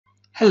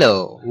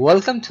Hello,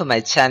 welcome to my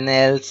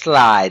channel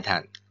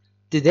SlideHunt.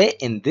 Today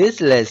in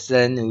this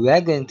lesson we are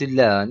going to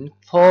learn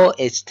 4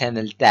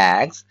 HTML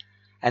tags,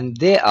 and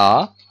they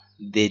are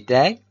v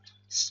tag,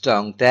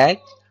 strong tag,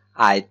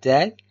 I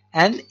tag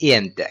and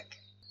em tag.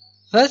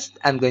 First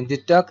I'm going to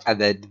talk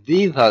about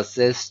v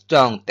versus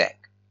strong tag.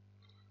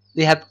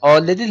 We have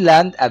already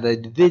learned about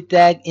v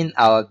tag in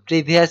our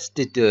previous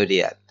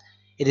tutorial.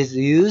 It is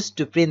used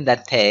to print the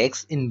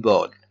text in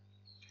bold.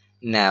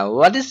 Now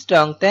what is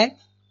strong tag?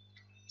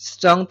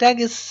 Strong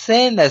tag is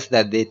same as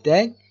the v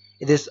tag.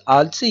 It is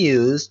also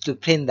used to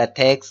print the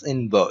text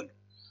in bold.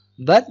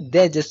 But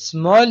there's a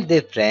small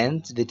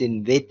difference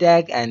between v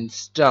tag and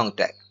strong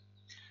tag.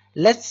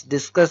 Let's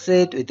discuss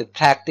it with a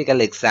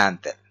practical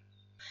example.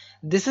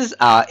 This is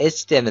our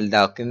HTML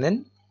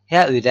document.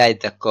 Here we write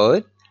the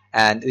code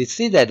and we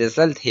see the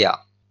result here.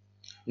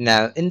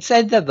 Now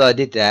inside the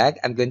body tag,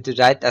 I'm going to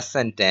write a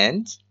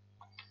sentence.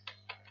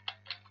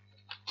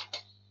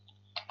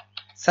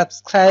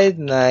 Subscribe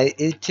my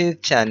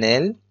YouTube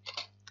channel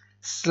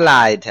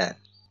SlideHunt.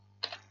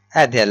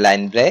 Add a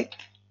line break.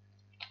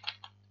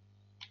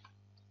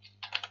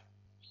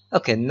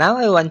 Okay, now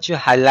I want to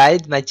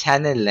highlight my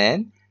channel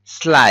name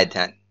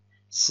SlideHunt.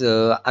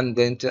 So I'm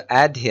going to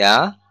add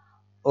here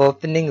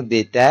opening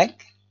v tag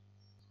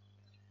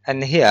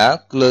and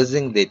here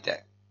closing v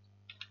tag.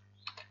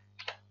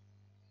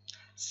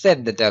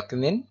 Save the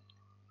document.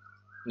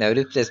 Now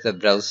refresh the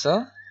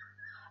browser.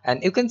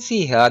 And you can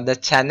see here the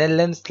channel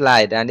name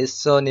SlideHunt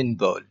is shown in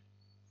bold.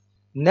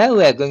 Now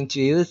we are going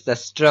to use the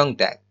strong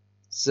tag.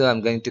 So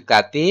I'm going to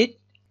copy it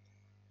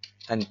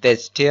and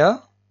paste here.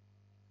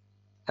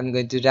 I'm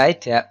going to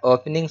write here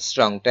opening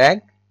strong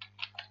tag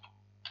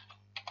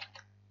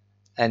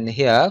and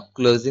here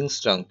closing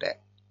strong tag.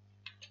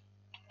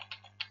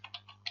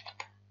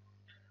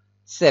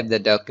 Save the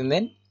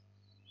document.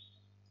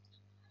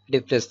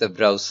 Refresh the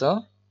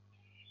browser.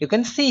 You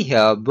can see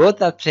here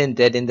both are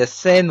printed in the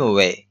same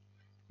way.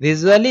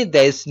 Visually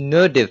there is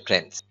no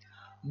difference,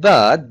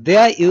 but they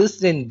are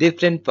used in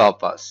different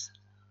purposes.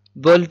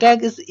 Bold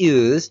tag is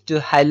used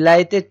to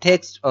highlight a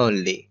text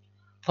only.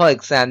 For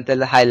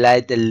example,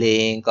 highlight a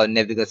link or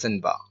navigation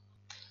bar.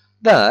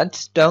 But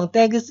strong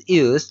tag is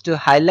used to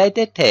highlight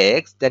a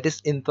text that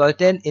is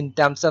important in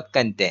terms of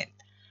content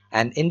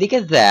and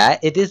indicate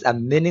that it is a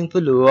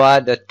meaningful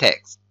word or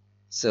text.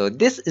 So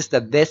this is the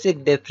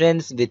basic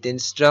difference between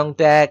strong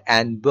tag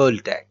and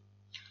bold tag.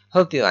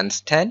 Hope you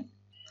understand.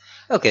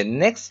 Okay,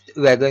 next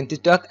we are going to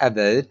talk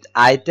about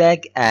I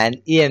tag and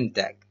em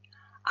tag.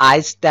 I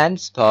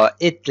stands for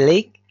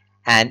italic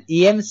and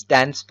em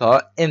stands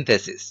for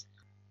emphasis.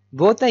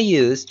 Both are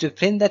used to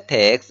print the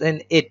text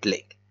in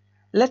italic.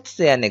 Let's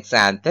say an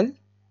example.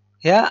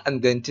 Here I'm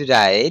going to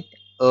write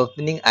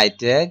opening I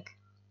tag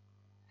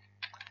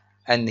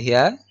and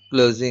here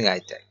closing I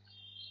tag.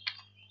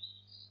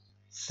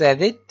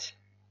 Save it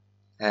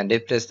and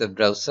refresh the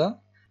browser.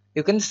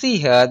 You can see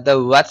here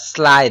the word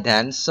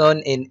SlideHunt shown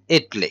in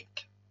italic.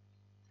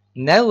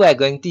 Now we are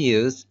going to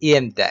use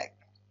em tag.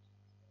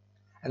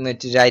 I'm going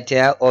to write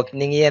here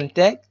opening em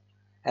tag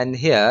and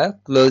here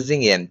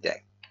closing em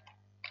tag.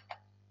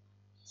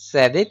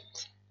 Save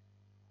it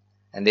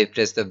and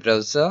refresh the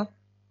browser.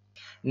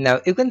 Now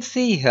you can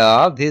see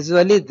here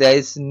visually there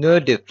is no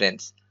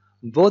difference.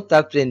 Both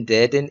are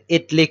printed in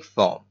italic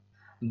form,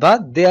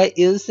 but they are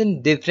used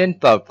in different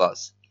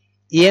purposes.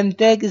 Em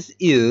tag is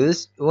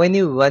used when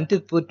you want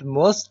to put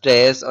more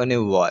stress on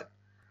a word,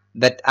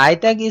 but I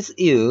tag is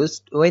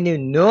used when you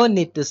no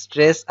need to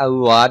stress a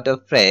word or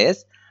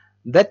phrase,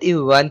 but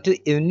you want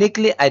to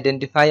uniquely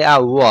identify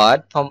a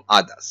word from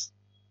others.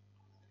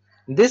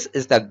 This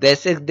is the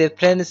basic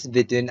difference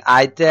between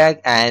I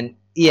tag and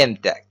em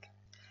tag.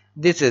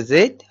 This is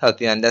it. Hope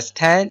you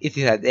understand. If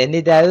you have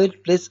any doubt,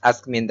 please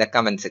ask me in the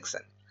comment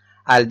section.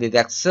 I'll be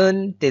back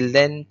soon. Till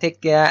then, take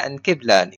care and keep learning.